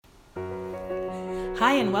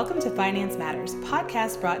Hi, and welcome to Finance Matters, a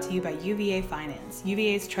podcast brought to you by UVA Finance,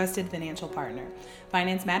 UVA's trusted financial partner.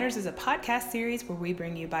 Finance Matters is a podcast series where we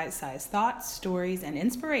bring you bite-sized thoughts, stories, and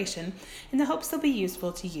inspiration in the hopes they'll be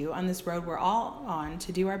useful to you on this road we're all on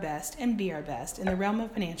to do our best and be our best in the realm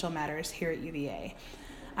of financial matters here at UVA.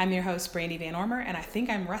 I'm your host, Brandy Van Ormer, and I think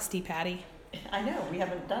I'm rusty, Patty. I know, we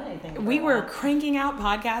haven't done anything. We were cranking out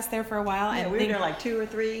podcasts there for a while. Yeah, we were doing like 2 or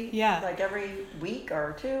 3, like every week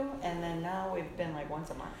or 2, and then now we've been like once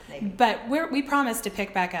a month, maybe. But we promised to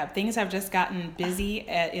pick back up. Things have just gotten busy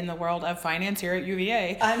in the world of finance here at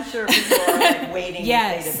UVA. I'm sure people are like waiting.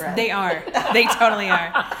 Yes, they are. They totally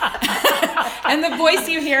are. And the voice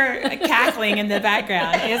you hear cackling in the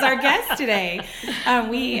background is our guest today.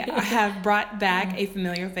 We have brought back a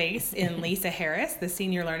familiar face in Lisa Harris, the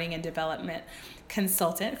Senior Learning and Development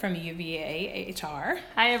Consultant from UVA HR.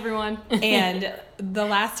 Hi, everyone. And the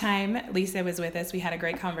last time Lisa was with us, we had a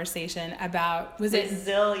great conversation about,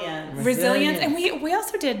 resilience. And we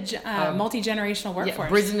also did multi-generational workforce.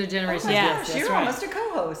 Bridging the generation. Oh gosh, you're almost a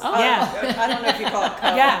co-host. Oh, yeah. I don't know if you call it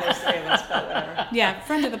co-host. Yeah. There's 3 of us, but whatever. Yeah,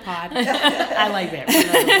 friend of the pod. I like that.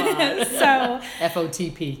 Friend of the pod. So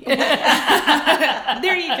FOTP.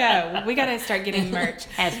 There you go. We got to start getting merch.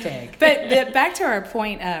 Hashtag. But back to our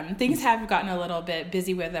point, things have gotten a little bit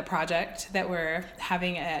busy with a project that we're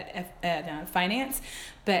having at finance.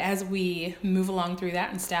 But as we move along through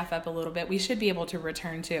that and staff up a little bit, we should be able to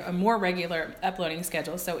return to a more regular uploading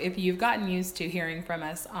schedule. So if you've gotten used to hearing from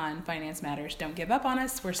us on Finance Matters, don't give up on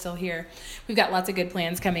us. We're still here. We've got lots of good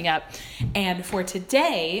plans coming up. And for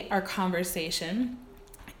today, our conversation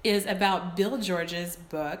is about Bill George's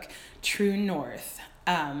book, True North,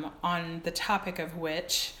 on the topic of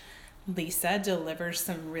which Lisa delivers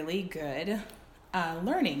some really good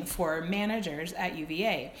learning for managers at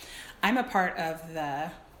UVA. I'm a part of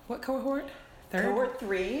what cohort? Third? Cohort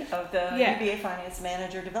 3 of the UVA Finance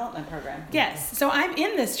Manager Development Program. Yes, so I'm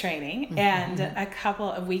in this training, and a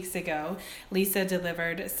couple of weeks ago, Lisa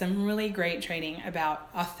delivered some really great training about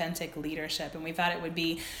authentic leadership, and we thought it would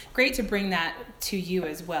be great to bring that to you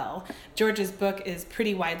as well. George's book is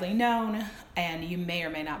pretty widely known, and you may or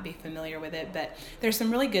may not be familiar with it, but there's some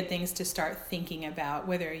really good things to start thinking about,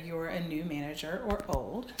 whether you're a new manager or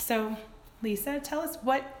old. So Lisa, tell us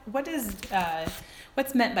what's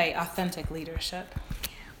meant by authentic leadership?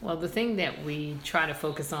 Well, the thing that we try to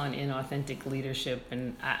focus on in authentic leadership,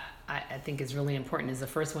 and I think is really important, is the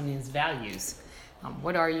first one is values.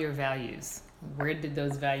 What are your values? Where did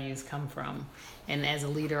those values come from? And as a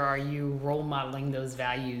leader, are you role modeling those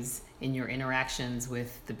values in your interactions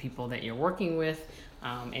with the people that you're working with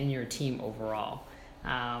and your team overall?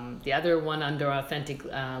 The other one under authentic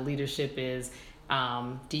leadership is,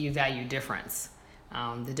 do you value difference?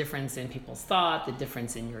 The difference in people's thought, the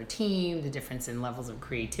difference in your team, the difference in levels of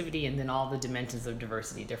creativity, and then all the dimensions of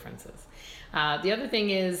diversity differences. The other thing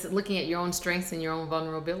is looking at your own strengths and your own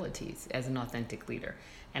vulnerabilities as an authentic leader.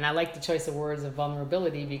 And I like the choice of words of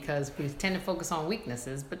vulnerability because we tend to focus on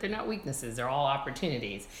weaknesses, but they're not weaknesses, they're all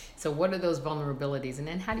opportunities. So what are those vulnerabilities? And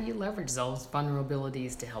then how do you leverage those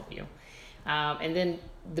vulnerabilities to help you? And then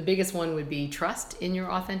the biggest one would be trust in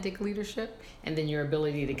your authentic leadership, and then your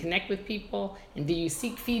ability to connect with people. And do you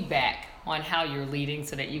seek feedback on how you're leading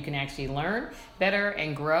so that you can actually learn better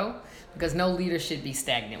and grow? Because no leader should be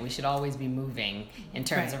stagnant. We should always be moving in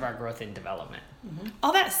terms of our growth and development. Mm-hmm.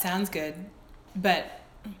 All that sounds good, but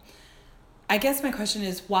I guess my question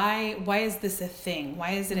is why is this a thing?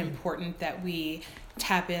 Why is it important that we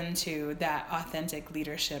tap into that authentic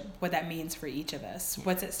leadership, what that means for each of us?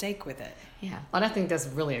 What's at stake with it? Yeah, well, I think that's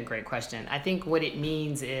really a great question. I think what it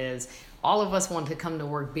means is all of us want to come to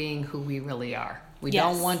work being who we really are. We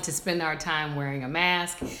don't want to spend our time wearing a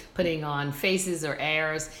mask, putting on faces or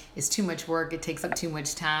airs. It's too much work. It takes up too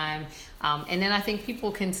much time. And then I think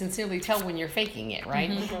people can sincerely tell when you're faking it,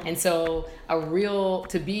 right? Mm-hmm. And so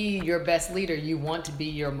to be your best leader, you want to be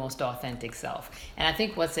your most authentic self. And I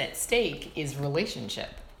think what's at stake is relationship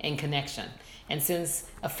and connection. And since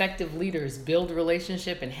effective leaders build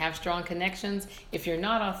relationship and have strong connections, if you're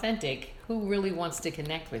not authentic, who really wants to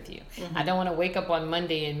connect with you? Mm-hmm. I don't want to wake up on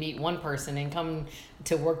Monday and meet one person and come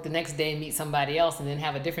to work the next day and meet somebody else and then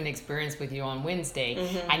have a different experience with you on Wednesday.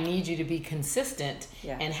 Mm-hmm. I need you to be consistent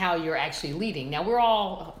in how you're actually leading. Now, we're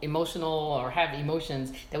all emotional or have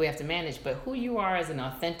emotions that we have to manage, but who you are as an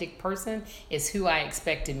authentic person is who I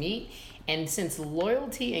expect to meet. And since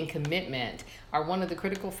loyalty and commitment are one of the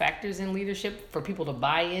critical factors in leadership for people to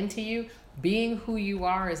buy into you, being who you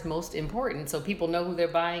are is most important so people know who they're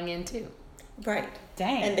buying into. Right.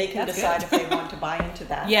 Dang. And they can decide if they want to buy into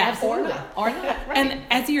that. Yeah, absolutely. Or not. Right. And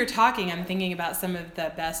as you're talking, I'm thinking about some of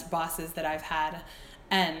the best bosses that I've had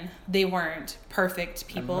And they weren't perfect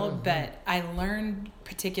people, but I learned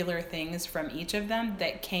particular things from each of them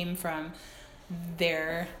that came from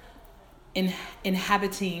their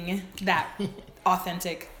inhabiting that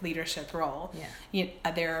authentic leadership role.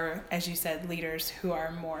 There are, as you said, leaders who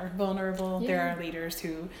are more vulnerable. There are leaders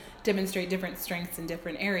who demonstrate different strengths in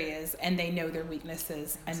different areas, and they know their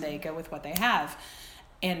weaknesses and they go with what they have.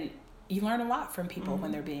 And you learn a lot from people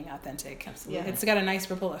when they're being authentic. Absolutely. It's got a nice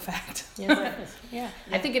ripple effect.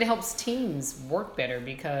 I think it helps teams work better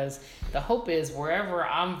because the hope is wherever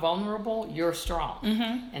I'm vulnerable, you're strong.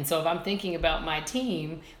 And so if I'm thinking about my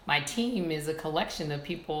team is a collection of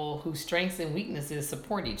people whose strengths and weaknesses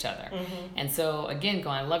support each other. And so again,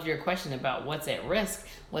 I love your question about what's at risk.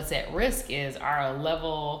 What's at risk is our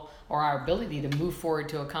level or our ability to move forward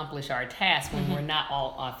to accomplish our task when we're not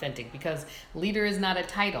all authentic, because leader is not a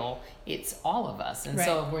title, it's all of us. And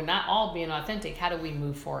so if we're not all being authentic, how do we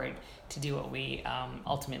move forward to do what we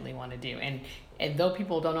ultimately want to do? And though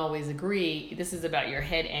people don't always agree, this is about your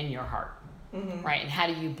head and your heart. Right? And how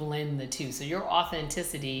do you blend the two? So your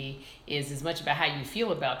authenticity is as much about how you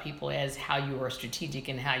feel about people as how you are strategic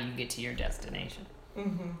and how you get to your destination.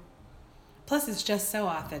 Plus, it's just so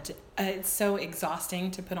authentic. It's so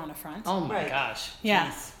exhausting to put on a front. Oh my gosh. Yeah.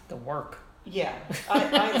 Jeez, the work. Yeah.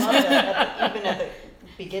 I love that. Even at the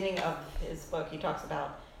beginning of his book, he talks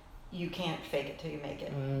about you can't fake it till you make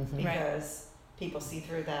it. Because people see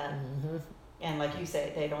through that. And like you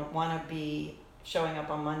say, they don't want to be showing up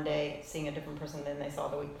on Monday, seeing a different person than they saw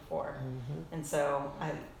the week before. And so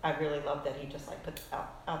I really love that he just like put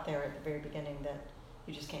out there at the very beginning that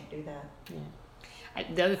you just can't do that.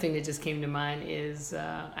 The other thing that just came to mind is,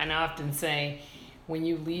 and I often say, when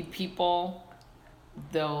you lead people,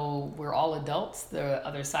 though we're all adults, the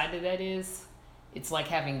other side of that is, it's like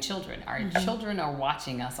having children. Our children are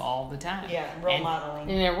watching us all the time. Role modeling.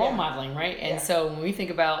 And they're role modeling, right? And so when we think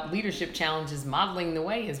about leadership challenges, modeling the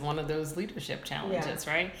way is one of those leadership challenges,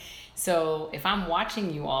 right? So if I'm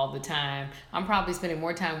watching you all the time, I'm probably spending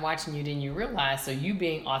more time watching you than you realize. So you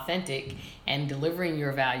being authentic and delivering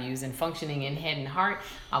your values and functioning in head and heart,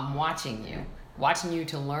 I'm watching you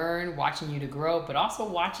to learn, watching you to grow, but also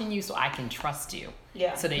watching you so I can trust you.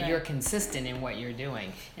 So that you're consistent in what you're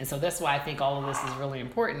doing. And so that's why I think all of this is really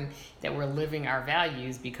important, that we're living our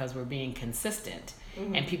values because we're being consistent.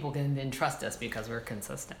 And people can then trust us because we're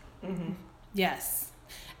consistent. Yes.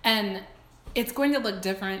 And it's going to look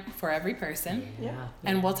different for every person.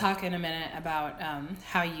 And we'll talk in a minute about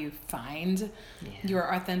how you find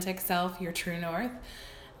your authentic self, your true north.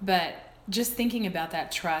 But just thinking about that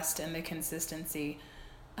trust and the consistency,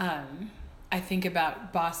 I think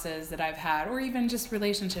about bosses that I've had, or even just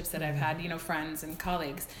relationships that I've had, friends and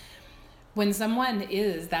colleagues. When someone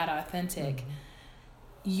is that authentic,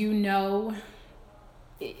 even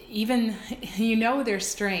their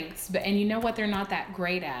strengths, and you know what they're not that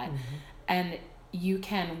great at. And you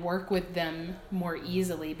can work with them more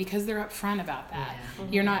easily because they're upfront about that.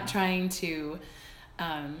 You're not trying to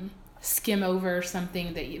skim over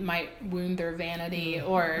something that might wound their vanity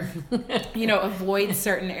or, avoid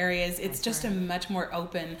certain areas. It's just a much more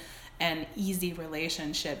open and easy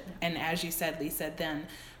relationship. And as you said, Lisa, then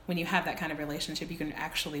when you have that kind of relationship, you can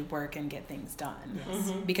actually work and get things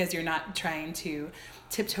done because you're not trying to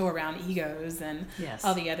tiptoe around egos and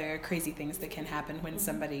all the other crazy things that can happen when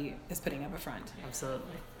somebody is putting up a front.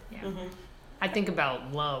 Absolutely. I think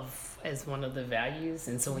about love as one of the values.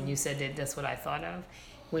 And so when you said it, that's what I thought of.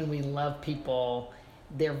 When we love people,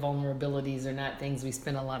 their vulnerabilities are not things we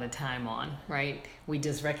spend a lot of time on, right? We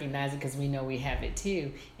just recognize it because we know we have it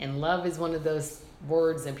too. And love is one of those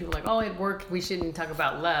words that people are like, oh, at work we shouldn't talk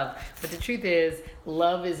about love. But the truth is,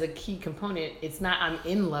 love is a key component. It's not I'm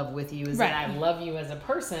in love with you, it's that I love you as a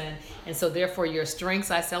person. And so therefore your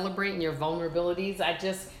strengths I celebrate and your vulnerabilities I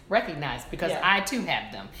just recognize because I too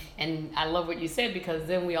have them. And I love what you said because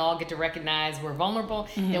then we all get to recognize we're vulnerable,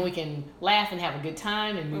 then we can laugh and have a good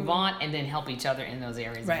time and move on and then help each other in those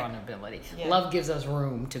areas of vulnerability. Love gives us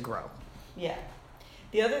room to grow.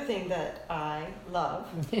 The other thing that I love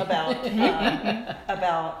about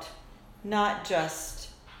not just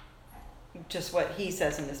what he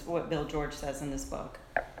says in this, what Bill George says in this book,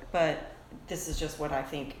 but this is just what I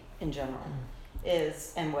think in general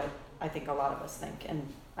is, and what I think a lot of us think, and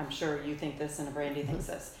I'm sure you think this and Brandy thinks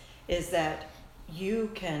this, is that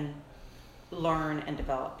you can learn and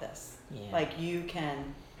develop this. Like you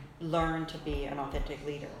can learn to be an authentic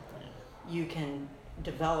leader. You can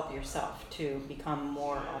develop yourself to become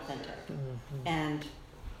more authentic. And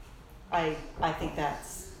I think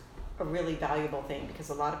that's a really valuable thing because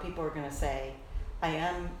a lot of people are going to say, I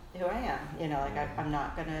am who I am. I'm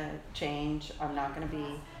not going to change. I'm not going to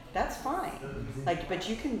be that's fine. Like, but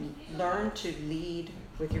you can learn to lead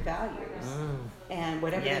with your values and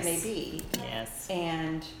whatever Yes. they may be. Yes.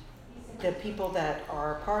 And the people that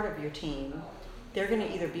are part of your team, they're going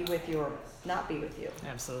to either be with you or not be with you.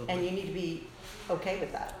 Absolutely. And you need to be okay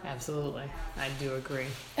with that. Absolutely. I do agree.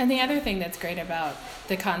 And the other thing that's great about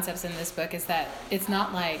the concepts in this book is that it's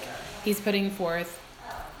not like he's putting forth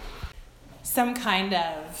some kind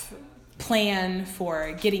of plan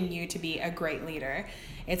for getting you to be a great leader.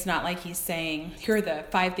 It's not like he's saying, here are the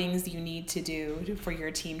 5 things you need to do for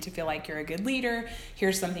your team to feel like you're a good leader.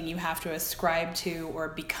 Here's something you have to ascribe to or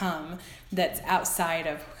become that's outside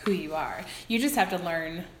of who you are. You just have to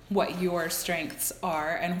learn what your strengths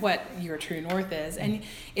are and what your true north is. And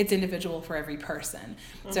it's individual for every person.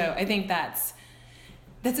 Mm-hmm. So I think that's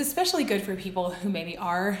especially good for people who maybe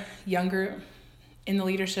are younger in the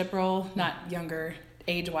leadership role, not younger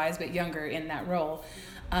age-wise, but younger in that role.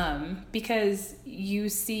 Because you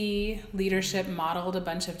see leadership modeled a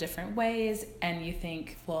bunch of different ways and you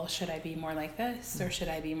think, well, should I be more like this or should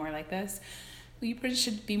I be more like this? Well, you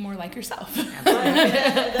should be more like yourself.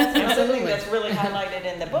 That's something that's really highlighted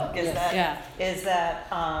in the book is Yes. that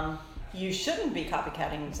you shouldn't be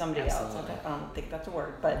copycatting somebody Absolutely. else. I don't think that's a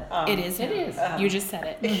word, but It is. You just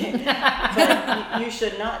said it. but you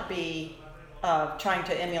should not be trying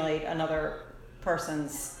to emulate another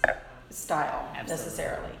person's style. Absolutely.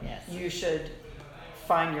 Necessarily. Yes. You should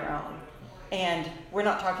find your own. And we're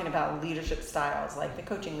not talking about leadership styles like the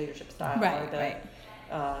coaching leadership style or the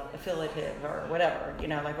affiliative or whatever.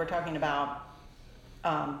 Like we're talking about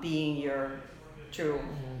being your true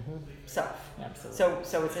self. Absolutely.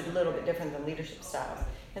 So it's a little bit different than leadership styles.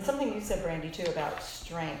 And something you said, Brandy, too, about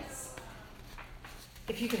strengths.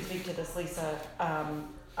 If you can speak to this, Lisa,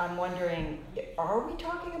 I'm wondering, are we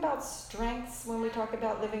talking about strengths when we talk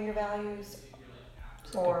about living your values?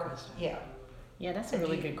 That's a good question. Yeah, that's a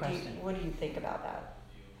really good question. What do you think about that?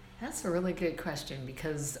 That's a really good question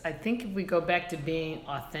because I think if we go back to being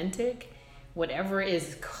authentic, whatever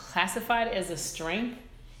is classified as a strength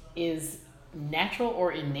is natural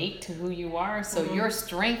or innate to who you are. So your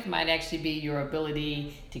strength might actually be your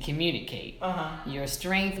ability to communicate. Your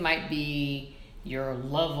strength might be your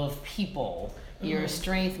love of people. Your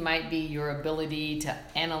strength might be your ability to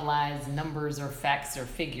analyze numbers or facts or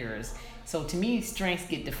figures. So to me, strengths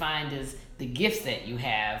get defined as the gifts that you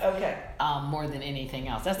have more than anything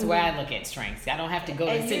else. That's the way I look at strengths. I don't have to go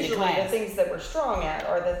to sit in the class. And usually the things that we're strong at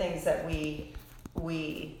are the things that we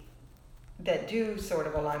that do sort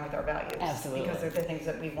of align with our values. Absolutely. Because they're the things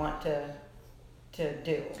that we want to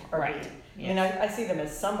do or Right. be. Yes. I mean, I see them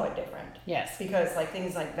as somewhat different. Yes. Because like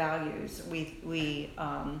things like values, we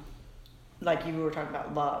like you were talking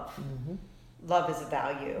about love. Love is a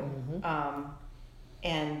value.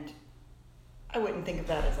 And I wouldn't think of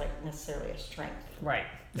that as like necessarily a strength. Right.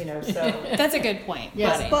 So That's a good point.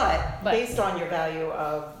 Yes. but based on your value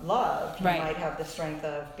of love, you Right. might have the strength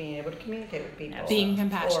of being able to communicate with people. Being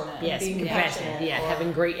compassionate. Yes, being compassionate. Yeah, or-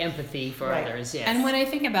 having great empathy for Right. others. Yes. And when I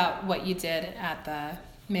think about what you did at the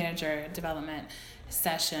manager development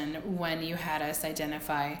session, when you had us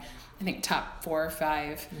identify, I think, top 4 or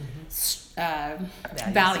 5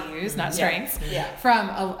 values, not strengths, from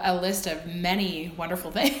a list of many wonderful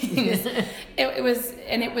things. it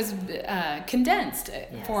was condensed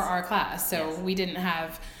for our class, so we didn't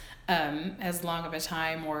have as long of a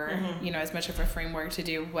time or as much of a framework to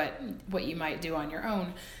do what you might do on your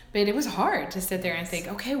own. But it was hard to sit there and think,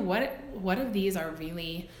 okay, what of these are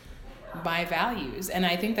really my values? And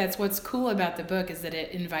I think that's what's cool about the book, is that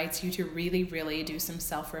it invites you to really, really do some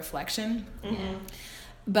self-reflection,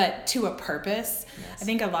 but to a purpose. I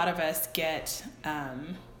think a lot of us get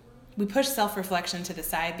we push self-reflection to the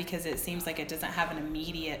side because it seems like it doesn't have an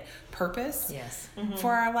immediate purpose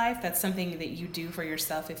for our life. That's something that you do for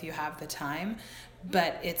yourself if you have the time,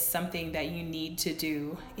 but it's something that you need to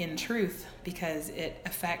do in truth because it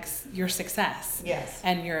affects your success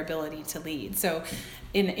and your ability to lead. So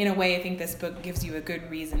in a way, I think this book gives you a good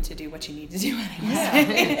reason to do what you need to do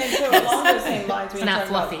anyway. And so along those same lines, when It's not you're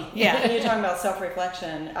talking fluffy. about, when you're talking about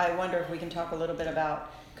self-reflection, I wonder if we can talk a little bit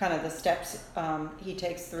about kind of the steps he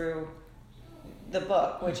takes through the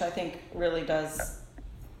book, which I think really does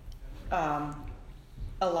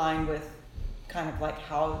align with kind of like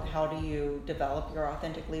how do you develop your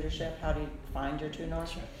authentic leadership? How do you find your true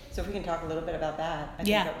north? So if we can talk a little bit about that, I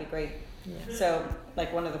think that would be great. Yeah. So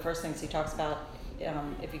like one of the first things he talks about,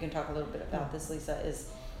 if you can talk a little bit about this, Lisa, is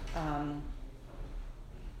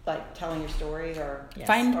like telling your story or Yes.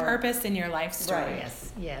 Find Or- purpose in your life story. Right.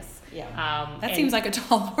 Yes. yeah. That And- seems like a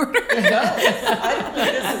tall order. It does.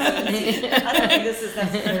 I don't think this is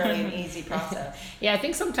necessarily an easy process. Yeah, I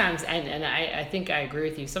think sometimes, and I think I agree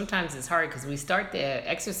with you, sometimes it's hard because we start the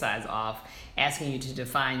exercise off asking you to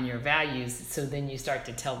define your values, so then you start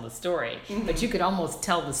to tell the story. But you could almost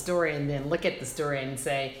tell the story and then look at the story and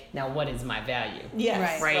say, now what is my value?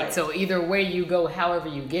 Yes. Right? So either way you go, however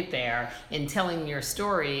you get there, in telling your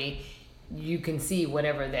story, you can see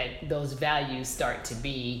whatever that those values start to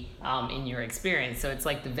be in your experience. So it's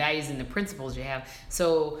like the values and the principles you have.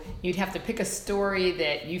 So you'd have to pick a story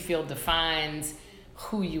that you feel defines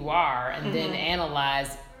who you are, and then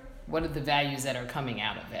analyze what are the values that are coming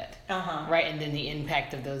out of it. Right? And then the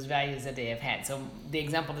impact of those values that they have had. So the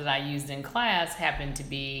example that I used in class happened to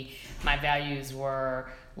be, my values were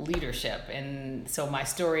leadership. And so my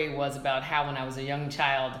story was about how when I was a young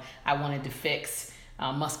child, I wanted to fix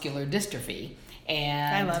muscular dystrophy.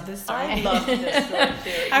 And I love this story. I love this story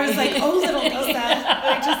too. I was like, oh, little Lisa,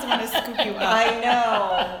 I just want to scoop you up. I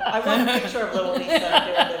know. I want a picture of little Lisa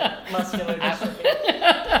doing the muscular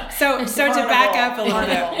dystrophy. So to back up a little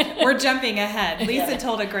Carnival. bit, we're jumping ahead. Lisa Yeah.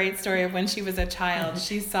 told a great story of when she was a child.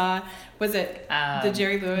 She saw, was it the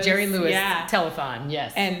Jerry Lewis? Jerry Lewis Yeah. telethon,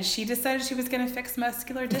 yes. And she decided she was going to fix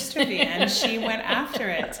muscular dystrophy, and she went after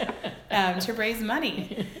it to raise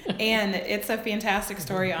money. And it's a fantastic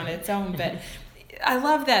story on its own, but I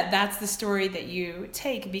love that that's the story that you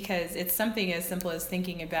take, because it's something as simple as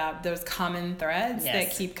thinking about those common threads that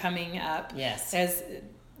Yes. keep coming up Yes. as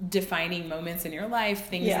defining moments in your life,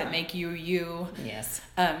 things Yeah. that make you you. Yes.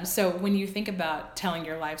 So when you think about telling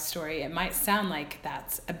your life story, it might sound like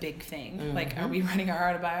that's a big thing. Like, are we writing our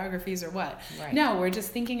autobiographies or what? Right. No, we're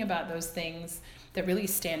just thinking about those things that really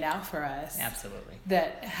stand out for us, Absolutely.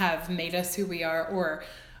 that have made us who we are or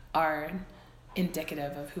are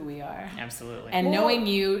indicative of who we are. Absolutely. And Well- knowing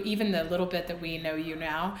you, even the little bit that we know you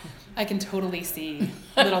now, I can totally see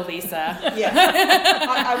little Lisa. Yeah.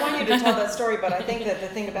 I want you to tell that story, but I think that the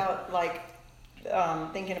thing about like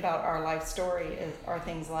thinking about our life story are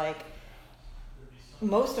things like,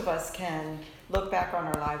 most of us can look back on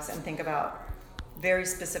our lives and think about very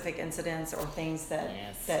specific incidents or things that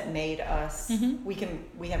Yes. that made us. Mhm.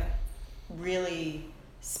 We have really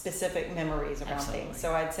specific memories around Absolutely. things.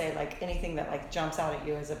 So I'd say like anything that like jumps out at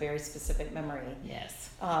you as a very specific memory.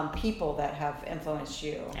 Yes. People that have influenced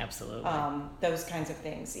you. Absolutely. Those kinds of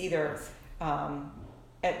things. Either,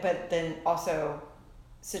 but then also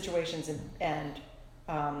situations and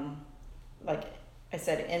like I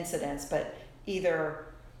said, incidents, but either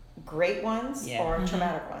great ones Yeah. or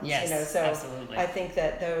traumatic ones. Yes, You know, so absolutely. I think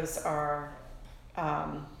that those are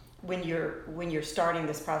when you're starting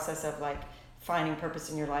this process of like finding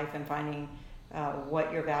purpose in your life and finding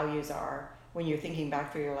what your values are. When you're thinking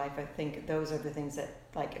back through your life, I think those are the things that,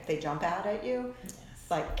 like, if they jump out at you, Yes.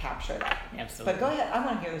 like capture that. Absolutely. But go ahead. I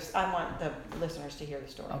want to hear this. I want the listeners to hear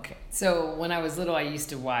the story. Okay. So when I was little, I used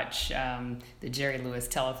to watch the Jerry Lewis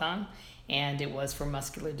telethon, and it was for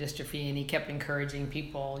muscular dystrophy, and he kept encouraging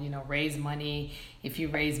people, you know, raise money. If you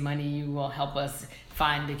raise money, you will help us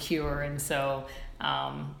find a cure. And so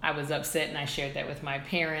I was upset, and I shared that with my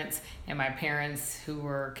parents, and my parents, who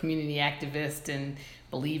were community activists and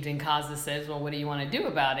believed in causes, says, well, what do you want to do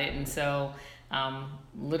about it? And so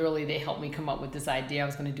literally they helped me come up with this idea. I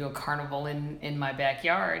was going to do a carnival in my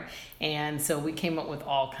backyard. And so we came up with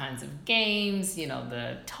all kinds of games, you know,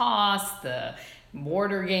 the toss, the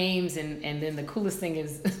mortar games, and then the coolest thing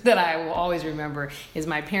is that I will always remember is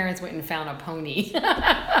my parents went and found a pony.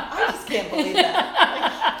 I just can't believe that.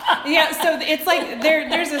 Yeah, so it's like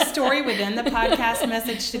there's a story within the podcast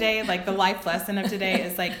message today. Like the life lesson of today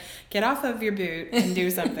is like, get off of your boot and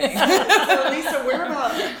do something. So Lisa, we're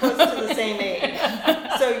about close to the same age.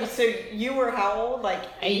 So you were how old? Like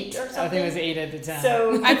 8 or something? I think it was 8 at the time.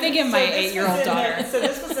 So I'm thinking my this 8-year-old was in daughter. So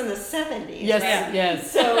this was in the 70s. yes, right?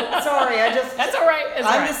 yes. So sorry, That's all right. That's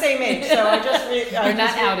all I'm right. the same age, so I just You're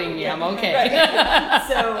not outing me. I'm okay. Right.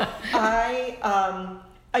 So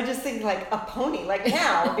I just think like a pony. Like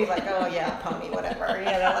now, would be like, oh yeah, a pony, whatever. You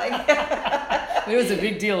know, like It was a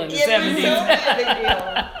big deal in the it 70s. was so big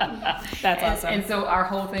deal. That's awesome. And so our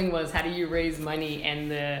whole thing was, how do you raise money?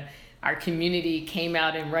 And our community came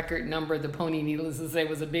out in record number. The pony, needless to say,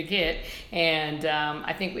 was a big hit. And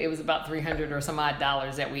I think it was about $300 or some odd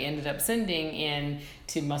dollars that we ended up sending in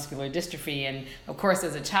to muscular dystrophy. And of course,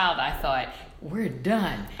 as a child, I thought, we're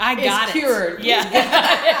done. I got it's it. cured. Yeah.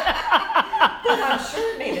 But I'm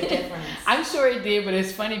sure it made a difference. I'm sure it did, but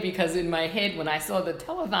it's funny because in my head, when I saw the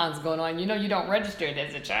telethons going on, you don't register it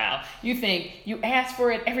as a child. You think, you asked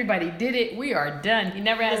for it, everybody did it, we are done. He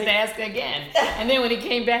never has to ask again. And then when he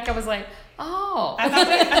came back, I was like, oh. I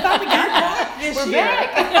thought we got that. We're back.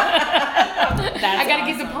 I got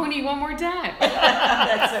to get the pony one more time.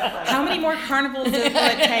 That's so funny. How many more carnivals will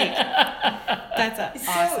it take? That's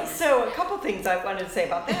awesome. So a couple things I wanted to say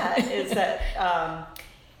about that is that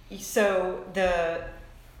you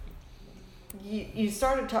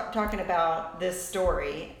started talking about this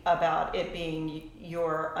story about it being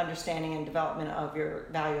your understanding and development of your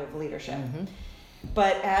value of leadership. Mm-hmm.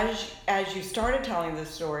 But as you started telling the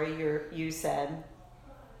story, you said,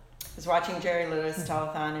 I was watching Jerry Lewis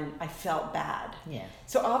telethon and I felt bad. Yeah.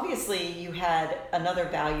 So obviously you had another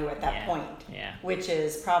value at that point, which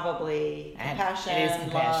is probably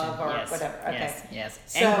compassion, love, or yes. whatever. Okay. Yes.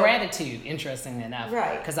 So, and gratitude, interestingly enough.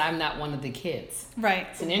 Right. Because I'm not one of the kids. Right.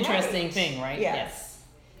 It's an interesting thing, right? Yes.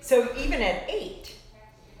 So even at 8,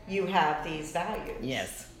 you have these values.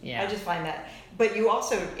 Yes. Yeah. I just find that. But you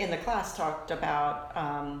also, in the class, talked about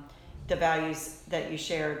the values that you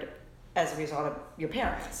shared as a result of your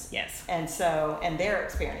parents. Yes. And their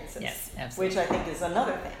experiences. Yes, absolutely. Which I think is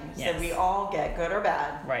another thing. Yes. So we all get, good or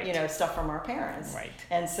bad, right. Stuff from our parents. Right.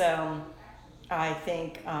 And so I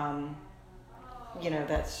think,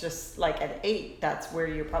 that's just like at 8, that's where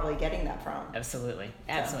you're probably getting that from. Absolutely.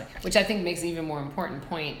 Which I think makes an even more important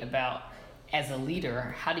point about, as a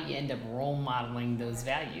leader, how do you end up role modeling those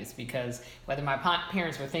values? Because whether my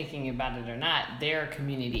parents were thinking about it or not, their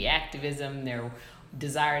community activism, their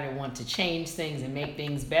desire to want to change things and make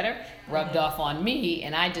things better rubbed off on me,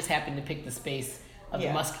 and I just happened to pick the space of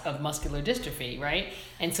of muscular dystrophy, right?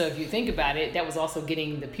 And so if you think about it, that was also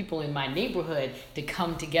getting the people in my neighborhood to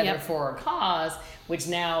come together for a cause, which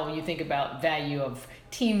now you think about value of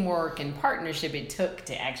teamwork and partnership it took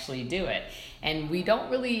to actually do it. And we don't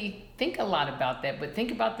really think a lot about that, but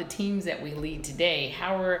think about the teams that we lead today.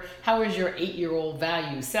 How is your 8-year-old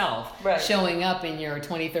value self showing up in your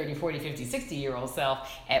 20, 30, 40, 50, 60-year-old self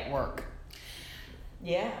at work?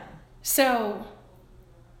 Yeah. So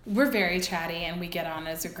we're very chatty and we get on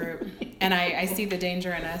as a group, and I see the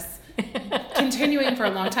danger in us continuing for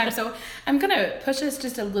a long time. So I'm going to push us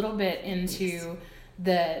just a little bit into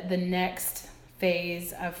the next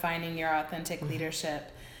phase of finding your authentic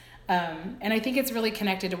leadership. And I think it's really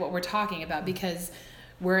connected to what we're talking about, because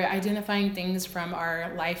we're identifying things from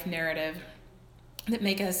our life narrative that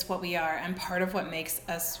make us what we are, and part of what makes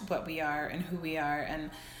us what we are and who we are and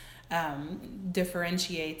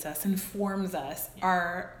differentiates us and forms us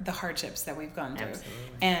are the hardships that we've gone through. Absolutely.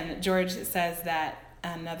 And George says that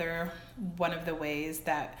another one of the ways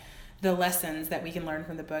that the lessons that we can learn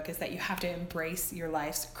from the book is that you have to embrace your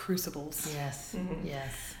life's crucibles. Yes. Mm-hmm.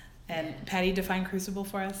 Yes. And Patty, define crucible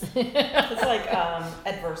for us. It's like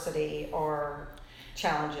adversity or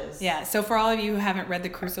challenges. Yeah, so for all of you who haven't read The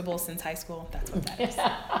Crucible since high school, that's what that is.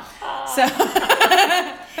 So,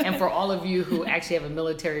 and for all of you who actually have a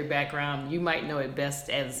military background, you might know it best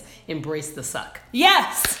as embrace the suck.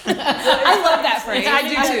 yes, I love that phrase. I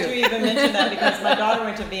do I too. have to even mention that because my daughter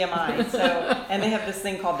went to VMI, and they have this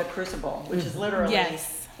thing called the Crucible, which is literally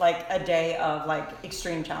like a day of like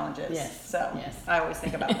extreme challenges. Yes. So Yes. I always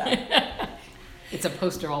think about that. It's a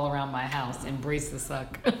poster all around my house. Embrace the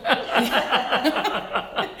suck.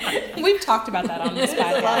 We've talked about that on this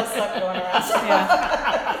There's a lot of podcast. stuff going around.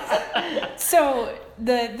 Yeah. So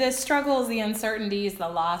the struggles, the uncertainties, the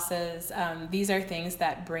losses, these are things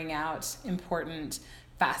that bring out important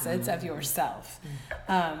facets of yourself.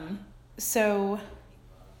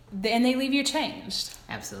 And they leave you changed.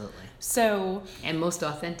 Absolutely. So, And most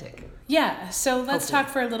authentic. yeah. So let's Hopefully.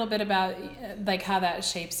 talk for a little bit about like how that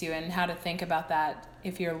shapes you and how to think about that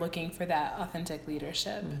if you're looking for that authentic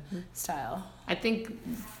leadership style. I think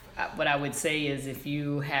what I would say is if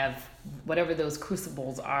you have whatever those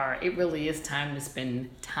crucibles are, it really is time to spend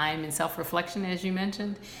time in self-reflection, as you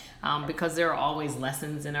mentioned, because there are always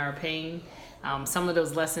lessons in our pain. Some of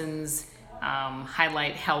those lessons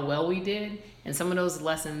highlight how well we did, and some of those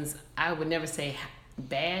lessons, I would never say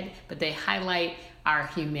bad, but they highlight our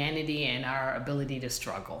humanity and our ability to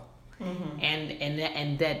struggle. Mm-hmm.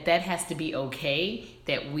 And that has to be okay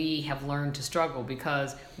that we have learned to struggle,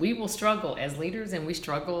 because we will struggle as leaders and we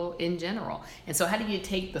struggle in general. And so how do you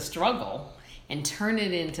take the struggle and turn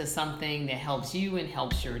it into something that helps you and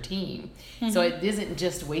helps your team? Mm-hmm. So it isn't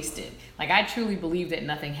just wasted. Like, I truly believe that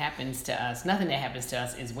nothing that happens to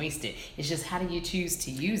us is wasted. It's just how do you choose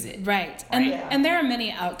to use it? Right. And there are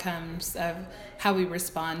many outcomes of how we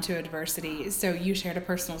respond to adversity. So you shared a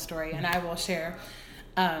personal story, and I will share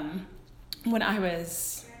when I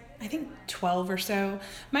was I think 12 or so,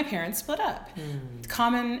 my parents split up.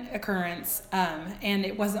 Common occurrence. And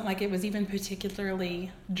it wasn't like it was even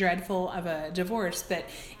particularly dreadful of a divorce, but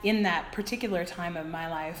in that particular time of my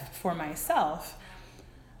life for myself,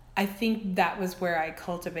 I think that was where I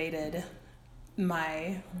cultivated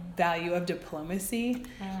my value of diplomacy,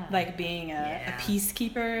 like being a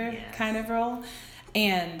peacekeeper kind of role.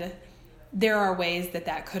 And there are ways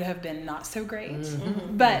that could have been not so great.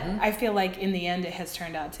 But I feel like in the end it has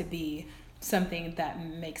turned out to be something that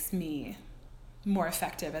makes me more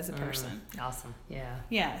effective as a person. Awesome. Yeah.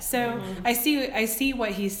 Yeah. So I see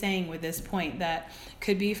what he's saying with this point, that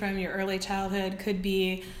could be from your early childhood, could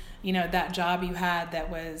be, that job you had that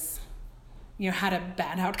was, had a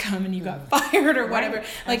bad outcome and you got fired or whatever. Right.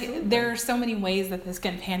 Like Absolutely. there are so many ways that this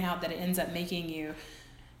can pan out that it ends up making you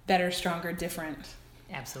better, stronger, different.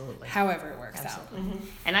 Absolutely. However it works out.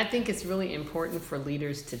 And I think it's really important for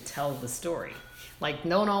leaders to tell the story. Like,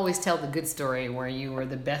 don't always tell the good story where you were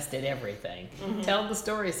the best at everything. Tell the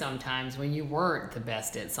story sometimes when you weren't the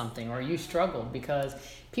best at something or you struggled, because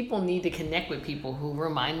people need to connect with people who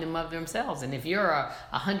remind them of themselves. And if you're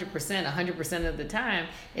 100% of the time,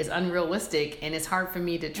 it's unrealistic and it's hard for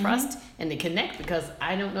me to trust and to connect, because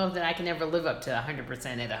I don't know that I can ever live up to 100%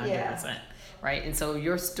 at 100%. Yeah. Right? And so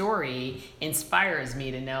your story inspires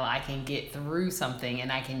me to know I can get through something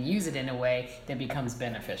and I can use it in a way that becomes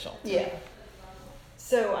beneficial. Yeah.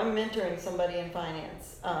 So I'm mentoring somebody in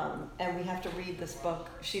finance, and we have to read this book.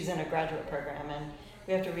 She's in a graduate program, and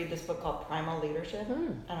we have to read this book called Primal Leadership. I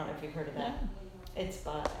don't know if you've heard of that. It's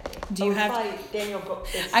by by Daniel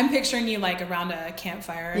it's I'm picturing you like around a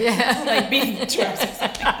campfire, Yeah. beating the drums or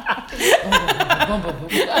something.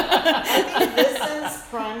 I think this is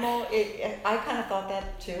Primal. I kind of thought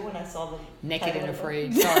that too when I saw the Naked title and of the book.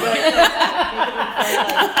 afraid. Sorry. Naked and afraid,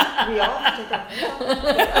 like, we all have to take our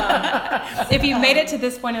pants off. If you've made it to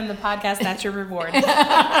this point in the podcast, that's your reward.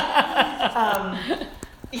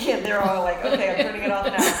 Yeah, they're all like, okay, I'm turning it off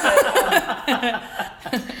now.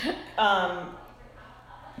 But,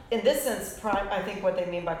 in this sense, I think what they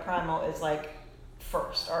mean by primal is like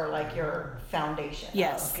first, or like your foundation.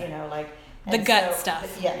 Yes. Like The and gut so-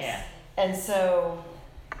 stuff. Yes. Yeah. And so,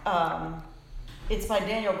 it's by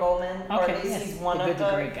Daniel Goleman, or Okay, at least yes. he's one the of good, the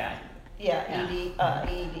the great guy. Yeah, Yeah.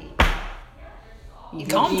 ED.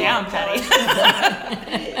 Calm down, Patty.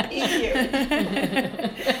 EQ.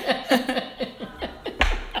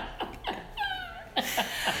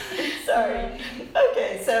 Sorry.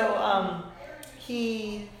 Okay, so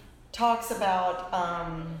he talks about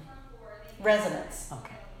resonance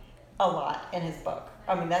Okay. a lot in his book.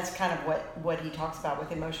 I mean, that's kind of what he talks about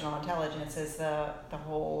with emotional intelligence, is the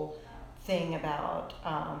whole thing about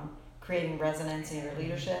creating resonance in your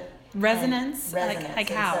leadership. Resonance? And Like And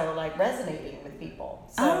how? so, like, resonating with people.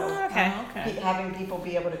 So Oh, okay. having people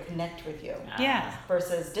be able to connect with you Yeah.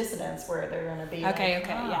 versus dissonance, where they're going to be Okay, like,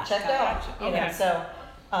 okay, yeah. checked out. Gotcha. You know, Okay. so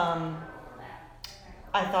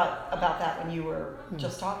I thought about that when you were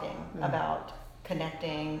just talking about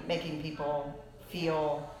connecting, making people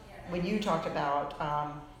feel. When you talked about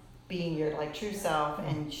being your like true self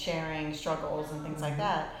and sharing struggles and things like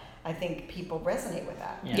that, I think people resonate with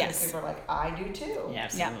that. Yeah. Yes. People are like, I do too. Yeah,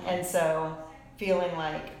 absolutely. And so feeling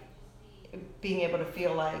like, being able to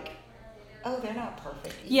feel like, oh, they're not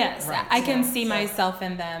perfect either. Yes, Right. I can Yeah, see so- myself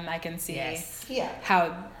in them. I can see Yes. Yeah.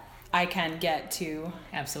 how I can get to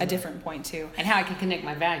Absolutely. a different point too. And how I can connect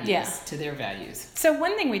my values Yeah. to their values. So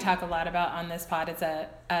one thing we talk a lot about on this pod is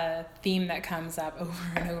a theme that comes up over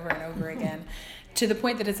and over and over again, to the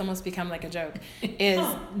point that it's almost become like a joke, is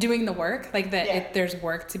doing the work. Like that, Yeah. there's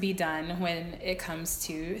work to be done when it comes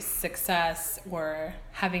to success or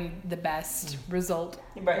having the best result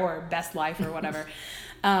Right. or best life or whatever.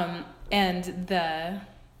 And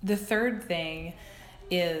the third thing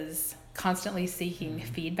is constantly seeking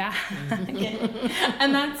feedback.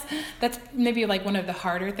 And that's maybe like one of the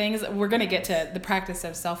harder things. We're going to get to the practice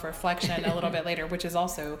of self-reflection a little bit later, which is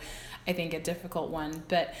also, I think, a difficult one.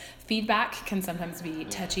 But feedback can sometimes be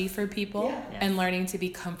touchy for people, Yeah. and learning to be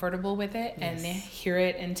comfortable with it and hear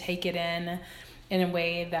it and take it in a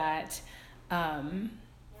way that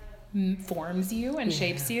forms you and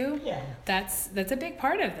shapes you. Yeah. That's a big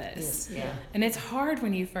part of this. Yeah. And it's hard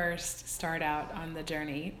when you first start out on the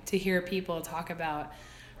journey to hear people talk about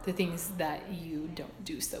the things that you don't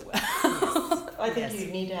do so well. I think Yes. you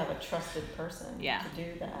need to have a trusted person Yeah. to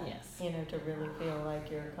do that. Yes. To really feel like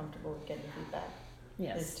you're comfortable with getting feedback.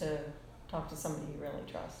 Yes. Is to talk to somebody you really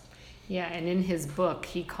trust. Yeah, and in his book,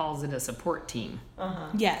 he calls it a support team,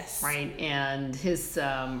 Yes. right? And his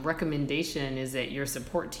recommendation is that your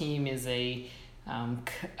support team is a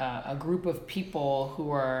group of people who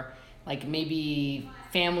are like maybe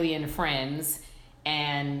family and friends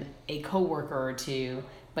and a coworker or two,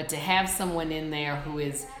 but to have someone in there who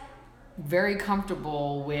is very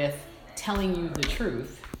comfortable with telling you the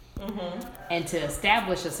truth, and to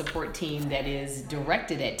establish a support team that is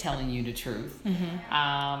directed at telling you the truth,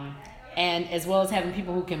 and as well as having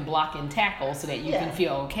people who can block and tackle so that you can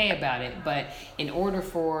feel okay about it. But in order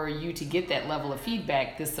for you to get that level of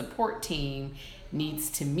feedback, the support team needs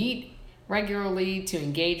to meet regularly, to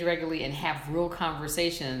engage regularly, and have real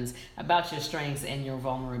conversations about your strengths and your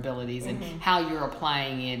vulnerabilities and how you're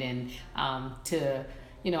applying it, and to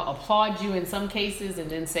applaud you in some cases and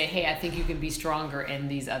then say, hey, I think you can be stronger in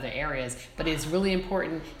these other areas. But it's really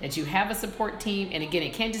important that you have a support team. And again,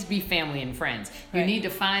 it can't just be family and friends. You need to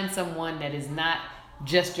find someone that is not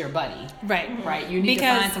just your buddy. Right. You need to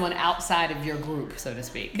find someone outside of your group, so to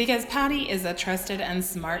speak. Because Patty is a trusted and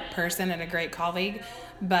smart person and a great colleague,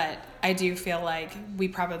 but I do feel like we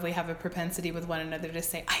probably have a propensity with one another to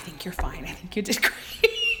say, I think you're fine. I think you did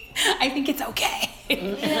great. I think it's okay.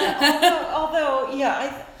 Although,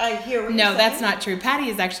 I hear what you're saying. That's not true. Patty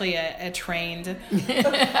is actually a trained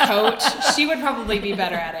coach. She would probably be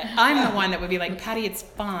better at it. I'm the one that would be like, Patty, it's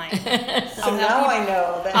fine. I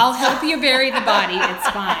know that. I'll help you bury the body. It's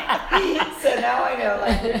fine. So now I know.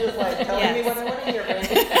 Like, you're just like telling me what I want to hear.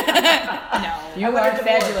 No, you are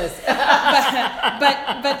fabulous.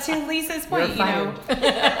 but to Lisa's point,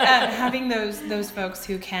 having those folks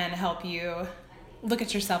who can help you look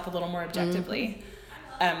at yourself a little more objectively.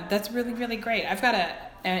 That's really, really great.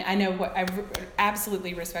 I know what I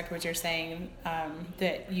absolutely respect what you're saying,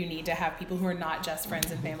 that you need to have people who are not just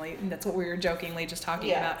friends and family. And that's what we were jokingly just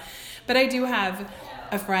talking about. But I do have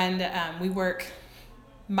a friend, we work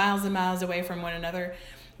miles and miles away from one another,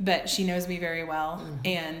 but she knows me very well.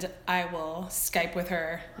 And I will Skype with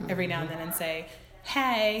her every now and then and say,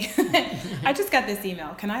 hey, I just got this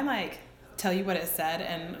email. Can I tell you what it said,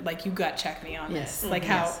 and you gut check me on this?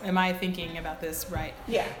 How am I thinking about this right?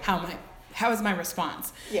 Yeah. How is my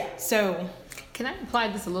response? Yeah. So can I apply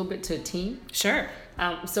this a little bit to a team? Sure.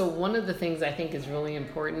 So one of the things I think is really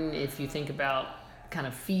important, if you think about kind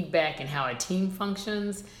of feedback and how a team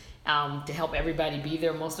functions, to help everybody be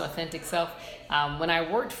their most authentic self. When I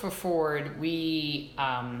worked for Ford, we,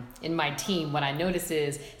 in my team, what I noticed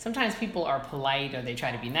is sometimes people are polite or they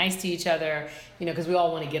try to be nice to each other, because we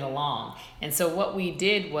all want to get along. And so what we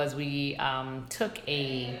did was we took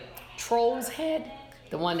a troll's head,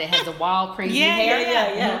 the one that has the wild, crazy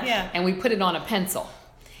hair, and we put it on a pencil.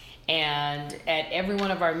 And at every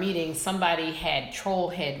one of our meetings, somebody had troll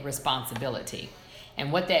head responsibility.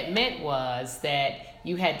 And what that meant was that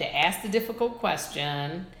you had to ask the difficult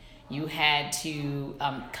question. You had to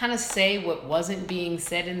kind of say what wasn't being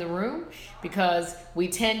said in the room, because we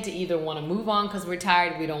tend to either want to move on because we're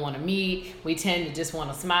tired, we don't want to meet. We tend to just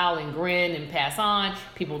want to smile and grin and pass on.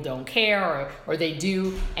 People don't care, or they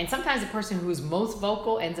do. And sometimes the person who's most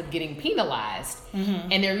vocal ends up getting penalized.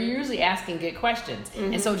 And they're usually asking good questions.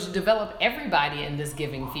 And so to develop everybody in this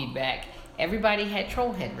giving feedback, everybody had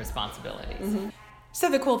troll head responsibilities. So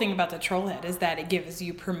the cool thing about the troll head is that it gives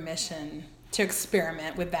you permission to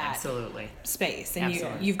experiment with that space, and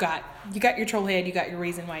you've got your troll head, you got your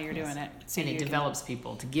reason why you're doing it, and it develops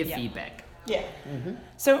people to give feedback.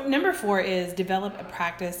 So number 4 is develop a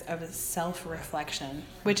practice of self-reflection,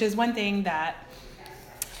 which is one thing that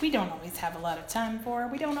we don't always have a lot of time for.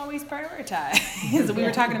 We don't always prioritize. We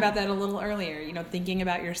were talking about that a little earlier. Thinking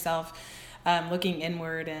about yourself, looking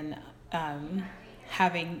inward, and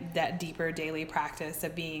having that deeper daily practice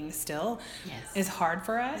of being still is hard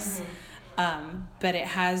for us. But it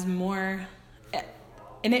has more,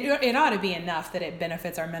 and it ought to be enough that it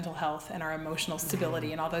benefits our mental health and our emotional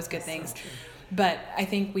stability and all those good things. So but I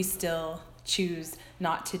think we still choose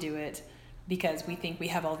not to do it because we think we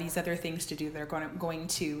have all these other things to do that are going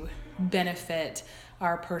to benefit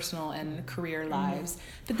our personal and career lives.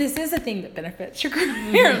 But this is a thing that benefits your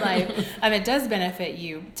career life. It does benefit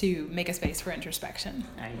you to make a space for introspection.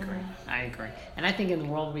 I agree. And I think in the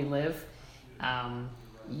world we live,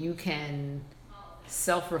 you can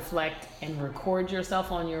self-reflect and record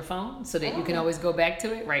yourself on your phone so that you can always go back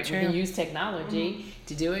to it, right? True. We can use technology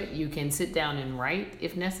to do it. You can sit down and write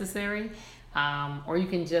if necessary, or you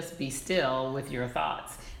can just be still with your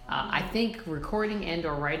thoughts. I think recording and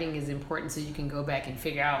or writing is important so you can go back and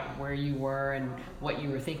figure out where you were and what you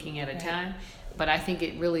were thinking at a time. But I think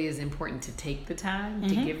it really is important to take the time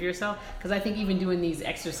to give yourself, because I think even doing these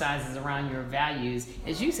exercises around your values,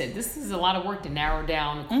 as you said, this is a lot of work to narrow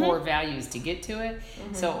down core values to get to it.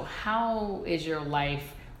 So how is your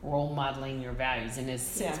life role modeling your values. And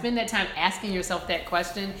it's Yeah. spend that time asking yourself that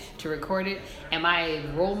question to record it. Am I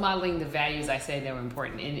role modeling the values I say that are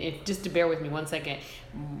important? And if, just to bear with me 1 second,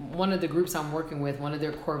 one of the groups I'm working with, one of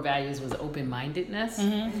their core values was open-mindedness.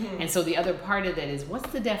 And so the other part of that is,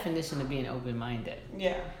 what's the definition of being open-minded?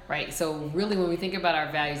 Yeah. Right? So really, when we think about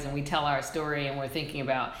our values and we tell our story and we're thinking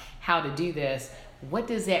about how to do this, what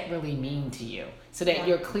does that really mean to you? So that Yeah.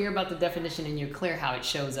 you're clear about the definition and you're clear how it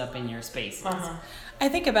shows up in your spaces. I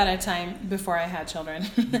think about a time before I had children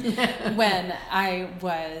when I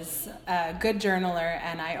was a good journaler,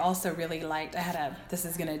 and I also really liked, this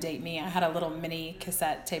is going to date me, I had a little mini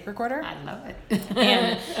cassette tape recorder. I love it.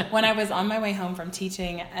 And when I was on my way home from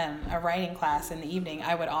teaching a writing class in the evening,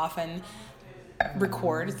 I would often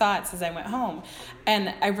record thoughts as I went home.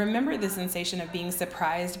 And I remember the sensation of being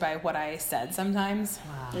surprised by what I said sometimes.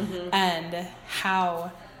 Wow. And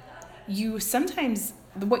how you sometimes,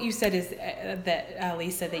 what you said is that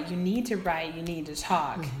Lisa, that you need to write, you need to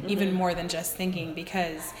talk, even more than just thinking,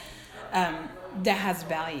 because that has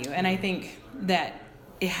value. And I think that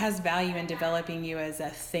it has value in developing you as a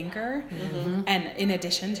thinker, and in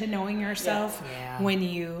addition to knowing yourself, Yeah. when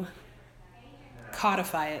you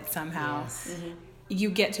codify it somehow, Yes. you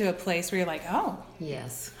get to a place where you're like, oh,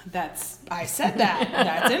 Yes. I said that.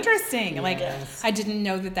 That's interesting. Like, Yes. I didn't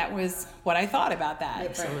know that was what I thought about that.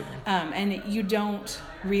 Absolutely. And you don't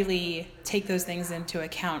really take those things into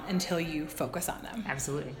account until you focus on them.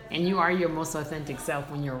 Absolutely. And you are your most authentic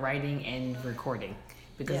self when you're writing and recording,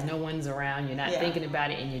 because Yeah. no one's around, you're not Yeah. thinking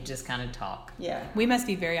about it, and you just kind of talk. Yeah. We must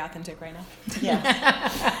be very authentic right now. Yeah.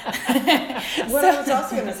 What I was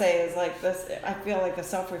also going to say is, like, this, I feel like the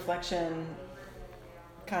self-reflection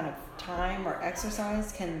kind of time or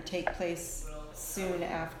exercise can take place soon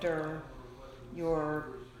after your,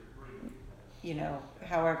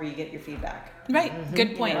 however you get your feedback. Right.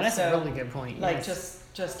 Good point. Well, that's So, a really good point. Like, Yes.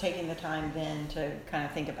 just taking the time then to kind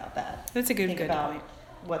of think about that. That's a good Think good about point.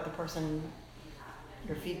 what the person,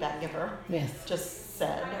 your feedback giver, Yes. just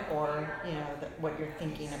said, or, what you're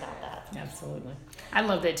thinking about that. Absolutely. I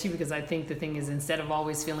love that too, because I think the thing is, instead of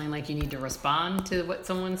always feeling like you need to respond to what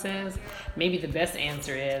someone says, maybe the best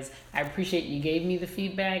answer is, I appreciate you gave me the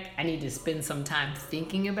feedback. I need to spend some time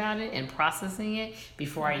thinking about it and processing it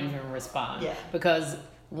before I even respond. Yeah. Because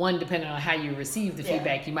one, depending on how you receive the Yeah.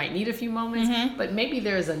 feedback, you might need a few moments, but maybe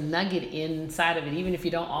there's a nugget inside of it, even if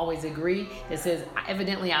you don't always agree, that says,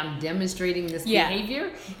 evidently I'm demonstrating this Yeah. behavior,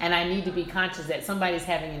 and I need to be conscious that somebody's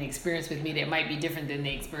having an experience with me that might be different than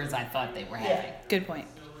the experience I thought they were having. Good point.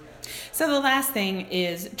 So the last thing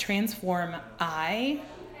is transform I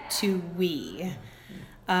to we.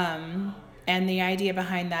 And the idea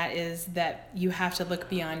behind that is that you have to look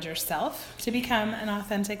beyond yourself to become an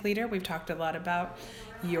authentic leader. We've talked a lot about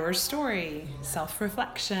your story,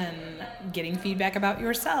 self-reflection, getting feedback about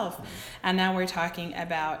yourself. And now we're talking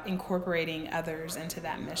about incorporating others into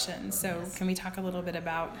that mission. So can we talk a little bit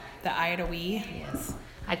about the I to we? Yes.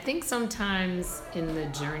 I think sometimes in the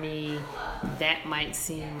journey that might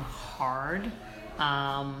seem hard,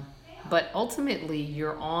 but ultimately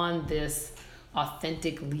you're on this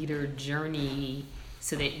authentic leader journey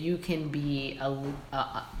so that you can be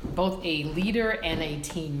both a leader and a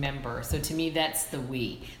team member. So to me, that's the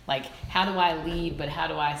we. Like, how do I lead, but how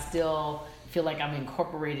do I still feel like I'm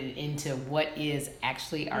incorporated into what is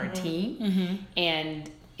actually our team? And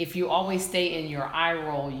if you always stay in your I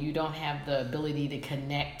role, you don't have the ability to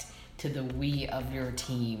connect to the we of your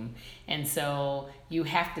team. And so you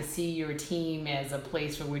have to see your team as a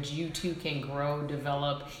place for which you too can grow,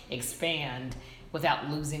 develop, expand without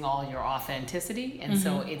losing all your authenticity. And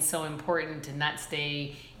so it's so important to not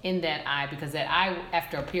stay in that I, because that I,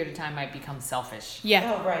 after a period of time, might become selfish.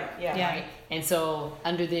 Yeah. Oh, right. Yeah. Yeah. Right? And so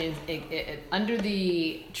under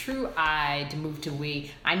the true I to move to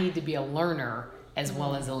we, I need to be a learner as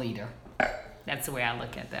well as a leader. That's the way I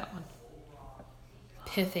look at that one.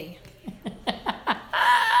 Pithy.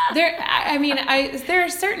 There are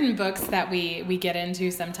certain books that we get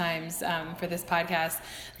into sometimes for this podcast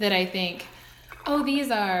that I think, oh, these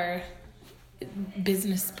are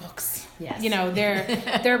business books. Yes.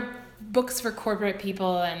 They're books for corporate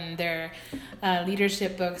people, and they're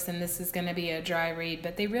leadership books, and this is going to be a dry read.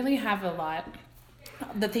 But they really have a lot.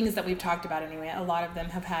 The things that we've talked about anyway, a lot of them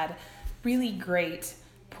have had really great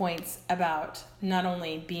points about not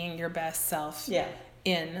only being your best self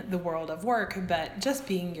in the world of work, but just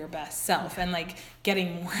being your best self and like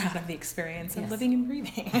getting more out of the experience of living and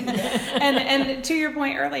breathing. and to your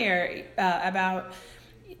point earlier about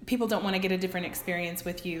people don't want to get a different experience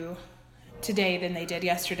with you today than they did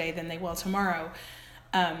yesterday than they will tomorrow.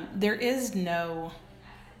 There is no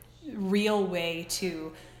real way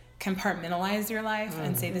to compartmentalize your life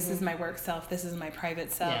and say, this is my work self, this is my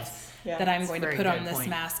private self, Yes. Yeah. that I'm That's going a to very put on good this point.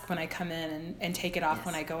 mask when I come in and take it off Yes.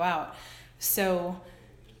 when I go out. So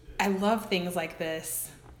I love things like this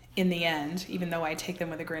in the end, even though I take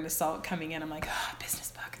them with a grain of salt coming in. I'm like, oh,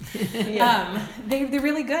 business book. Yeah. They're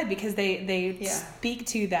really good because they Yeah. speak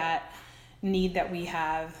to that need that we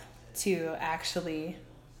have to actually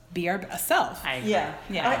be our best self. I agree. Yeah,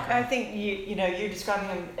 Yeah. I think you're describing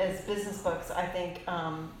them as business books. I think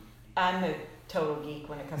I'm a total geek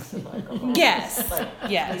when it comes to like Yes. like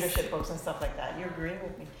Yes. leadership books and stuff like that. You're agreeing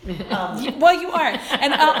with me. Well, you are,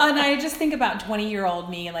 and I just think about 20-year-old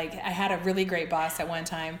me. Like, I had a really great boss at one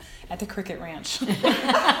time at the Cricket Ranch.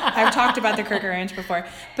 I've talked about the Cricket Ranch before,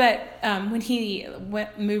 but when he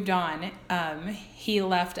moved on, he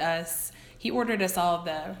left us. He ordered us all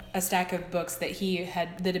a stack of books that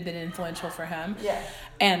had been influential for him. Yeah.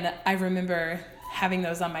 And I remember having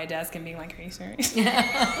those on my desk and being like, "Are you serious?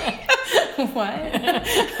 What?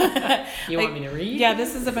 You want me to read? Yeah,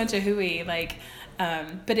 this is a bunch of hooey, like,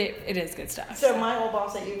 but it is good stuff. So my old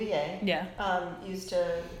boss at UVA Yeah. used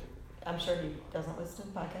to. I'm sure he doesn't listen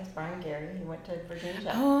to the podcast. Brian Gary. He went to Virginia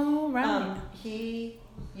Tech. Oh, right. He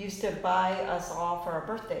used to buy us all for our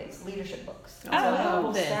birthdays leadership books. Oh, So I I have a love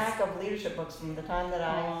whole this. stack of leadership books from the time that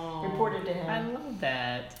I Oh, reported to him. I love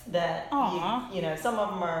that. That Aw. you know, some of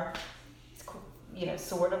them are,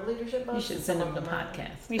 sort of leadership books. You should and send some him of the them are-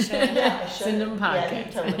 podcast. We should. Yeah, I should. Send him Yeah, he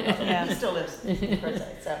podcast. totally does. Yeah. He still lives in per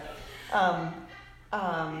se. So,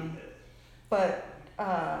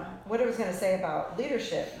 what I was going to say about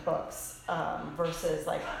leadership books versus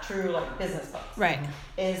like true like business books Right.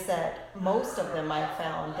 is that most of them I've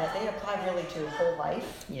found that they apply really to whole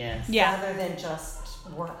life Yes. Yeah. rather than just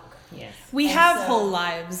work. Yes. We And have so- whole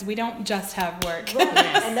lives. We don't just have work. Right.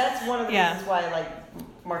 Yes. And that's one of the Yeah. reasons why I like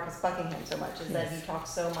Marcus Buckingham so much is that Yes. he talks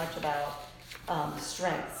so much about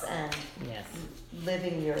strengths and Yes.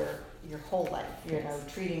 living your whole life,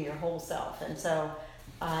 treating your whole self. And so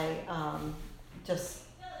I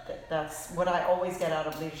that's what I always get out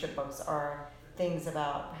of leadership books are things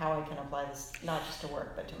about how I can apply this not just to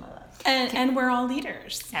work but to my life. And we're all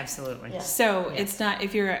leaders. Absolutely. Yeah. So Yes. it's not,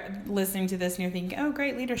 if you're listening to this and you're thinking, oh,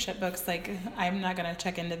 great leadership books, like, I'm not going to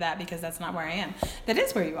check into that because that's not where I am. That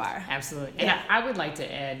is where you are. Absolutely. And Yeah. I would like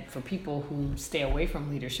to add for people who stay away from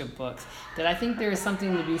leadership books that I think there is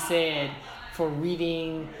something to be said for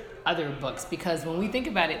reading other books, because when we think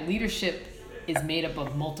about it, leadership is made up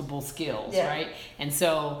of multiple skills, Yeah. right? And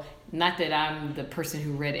so, not that I'm the person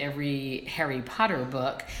who read every Harry Potter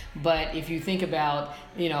book, but if you think about,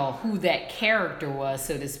 who that character was,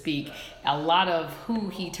 so to speak, a lot of who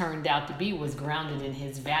he turned out to be was grounded in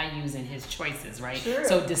his values and his choices, right? Sure.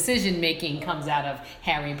 So decision making comes out of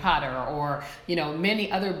Harry Potter, or many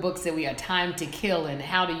other books that we are Time to Kill and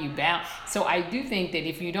How Do You Balance. So I do think that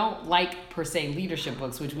if you don't like per se leadership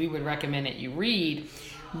books, which we would recommend that you read,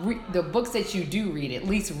 the books that you do read, at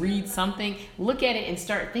least read something, look at it and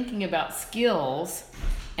start thinking about skills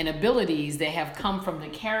and abilities that have come from the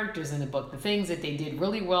characters in the book, the things that they did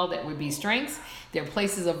really well that would be strengths, their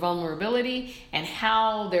places of vulnerability, and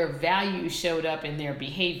how their values showed up in their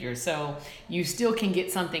behavior. So you still can get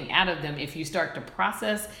something out of them if you start to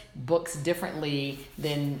process books differently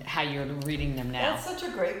than how you're reading them now. That's such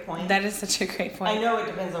a great point. That is such a great point. I know it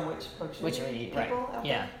depends on which books you Which read, you read, people right. out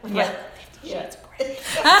Yeah. there. Yeah. Yeah.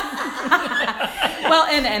 Well,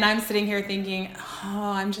 and I'm sitting here thinking,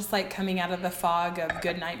 oh, I'm just like coming out of the fog of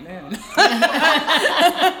Goodnight Moon. What does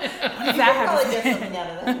You that could have probably to get say? something out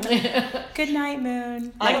of that. Goodnight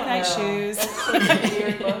Moon. I Like don't night know. shoes. That's such a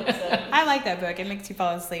weird book. So. I like that book. It makes you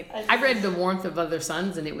fall asleep. I read The Warmth of Other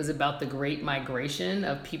Suns, and it was about the great migration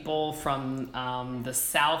of people from the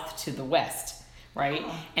South to the West, right?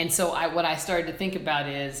 And so what I started to think about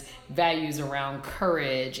is values around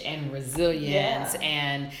courage and resilience Yeah.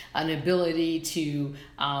 and an ability to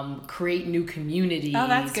create new communities, Oh,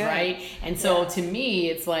 that's good. right? And so Yeah. to me,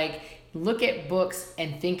 it's like, look at books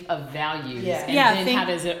and think of values, Yeah. and Yeah, then how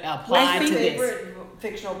does it apply I to think this? Favorite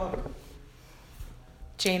fictional book?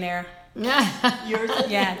 Jane Eyre. Yours?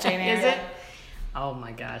 Yeah, Jane Eyre. Is it? Oh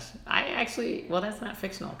my gosh. Well, that's not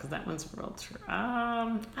fictional because that one's real true. I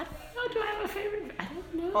don't know. Do I have a favorite? I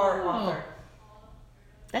don't know. Or author?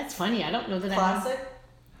 That's funny. I don't know that Classic?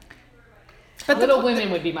 But the Little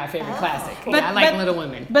Women would be my favorite Oh. classic. But- Yeah, I like but- Little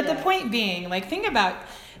Women. But the Yeah. point being, like, think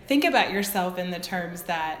about yourself in the terms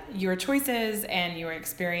that your choices and your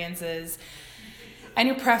experiences and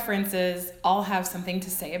your preferences all have something to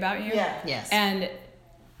say about you. Yeah. Yes. And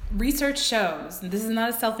research shows, this is not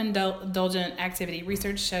a self-indulgent activity,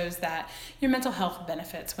 research shows that your mental health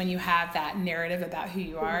benefits when you have that narrative about who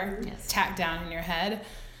you are Yes. tacked down in your head.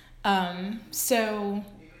 So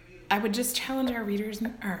I would just challenge our readers.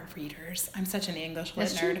 I'm such an English lit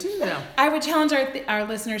That's true nerd. too, though. I would challenge our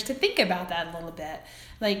listeners to think about that a little bit.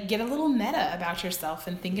 Like, get a little meta about yourself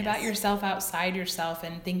and think about yourself outside yourself,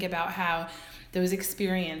 and think about how those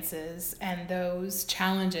experiences and those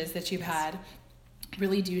challenges that you've had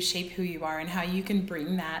really do shape who you are, and how you can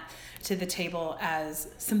bring that to the table as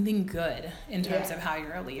something good in terms of how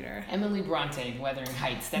you're a leader. Emily Bronte, Wuthering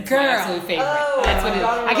Heights. That's Girl. my absolute favorite. Oh, That's my what it is.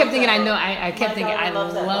 daughter I kept loves thinking, that I know, book. I kept My thinking, I daughter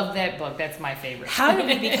loves that love book. that book. That's my favorite. How did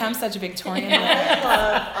we become such a Victorian leader?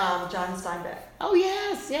 I love John Steinbeck. Oh,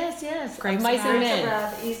 yes. Grapes Of Mice of and Grapes of Men.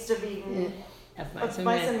 Wrath, East of Eden. Of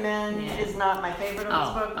Mice and Men Yeah. is not my favorite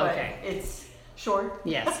of this Oh, book, but okay. it's short.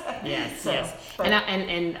 Yes. So, but-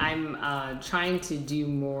 And I'm trying to do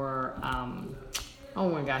more. Oh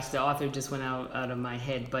my gosh, the author just went out of my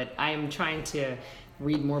head, but I am trying to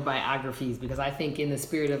read more biographies, because I think in the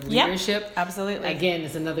spirit of leadership, absolutely. again,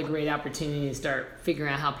 it's another great opportunity to start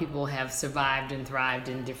figuring out how people have survived and thrived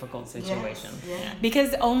in difficult situations. Yes, yeah.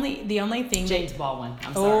 Because the only thing James Baldwin.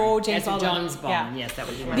 I'm Oh, sorry. James That's Baldwin. James Baldwin. Yeah. Yes, that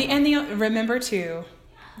was the remember too,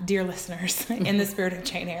 dear listeners, in the spirit of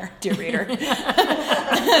Jane Eyre, dear reader,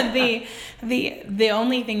 the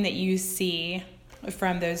only thing that you see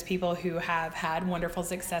from those people who have had wonderful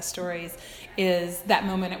success stories is that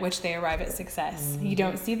moment at which they arrive at success. You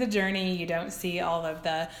don't see the journey. You don't see all of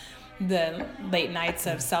the late nights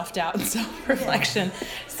of self-doubt and self-reflection.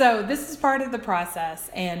 So this is part of the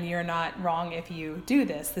process, and you're not wrong if you do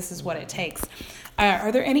this. This is what it takes.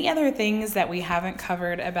 Are there any other things that we haven't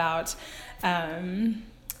covered about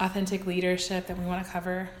authentic leadership that we want to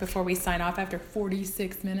cover before we sign off after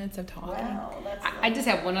 46 minutes of talking? Wow, that's I just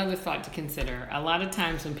have one other thought to consider. A lot of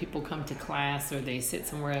times when people come to class or they sit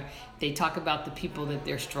somewhere, they talk about the people that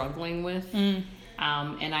they're struggling with. And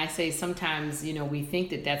I say sometimes, we think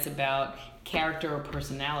that that's about character or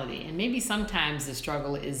personality. And maybe sometimes the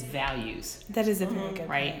struggle is values. That is a very good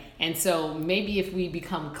Right? point. And so maybe if we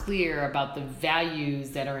become clear about the values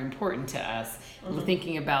that are important to us, we're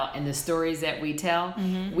thinking about and the stories that we tell,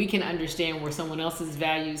 we can understand where someone else's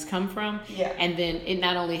values come from. Yeah. And then it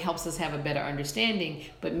not only helps us have a better understanding,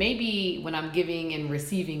 but maybe when I'm giving and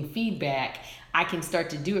receiving feedback, I can start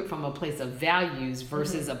to do it from a place of values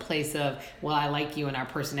versus a place of, well, I like you and our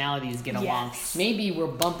personalities get along. Yes. Maybe we're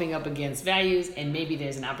bumping up against values, and maybe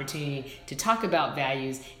there's an opportunity to talk about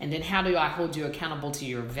values, and then how do I hold you accountable to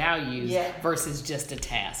your values versus just a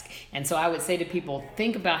task? And so I would say to people,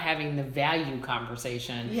 think about having the value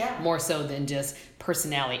conversation more so than just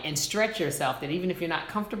personality, and stretch yourself, that even if you're not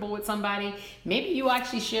comfortable with somebody, maybe you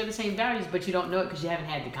actually share the same values, but you don't know it because you haven't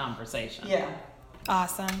had the conversation. Yeah.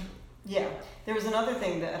 Awesome. Yeah, there was another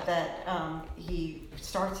thing that he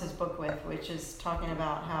starts his book with, which is talking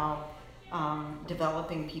about how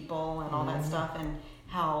developing people and all that stuff, and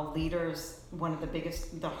how leaders, one of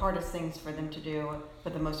the hardest things for them to do,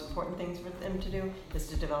 but the most important things for them to do, is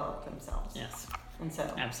to develop themselves. Yes. And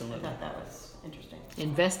so Absolutely. I thought that was interesting.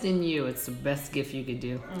 Invest in you. It's the best gift you could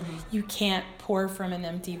do. You can't pour from an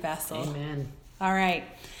empty vessel. Amen. All right.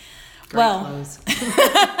 Great Well, close.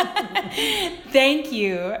 Thank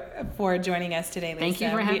you for joining us today, Lisa. Thank you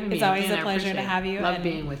for having me. It's always Again, a I pleasure to appreciate it. have you. Love and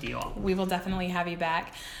being with you all. we will definitely have you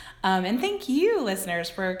back. And thank you, listeners,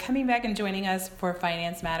 for coming back and joining us for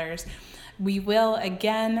Finance Matters. We will,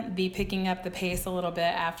 again, be picking up the pace a little bit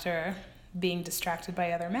after being distracted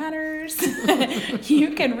by other matters.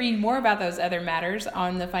 You can read more about those other matters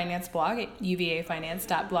on the finance blog at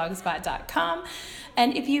uvafinance.blogspot.com.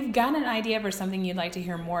 And if you've got an idea for something you'd like to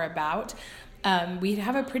hear more about, we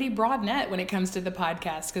have a pretty broad net when it comes to the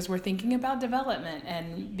podcast, because we're thinking about development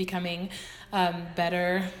and becoming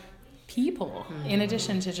better people, in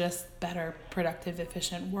addition to just better, productive,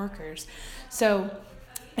 efficient workers. So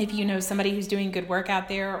if you know somebody who's doing good work out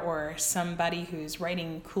there, or somebody who's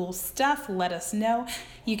writing cool stuff, let us know.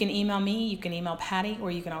 You can email me, you can email Patty, or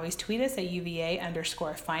you can always tweet us at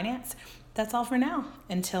UVA_finance. That's all for now.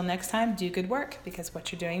 Until next time, do good work, because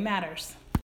what you're doing matters.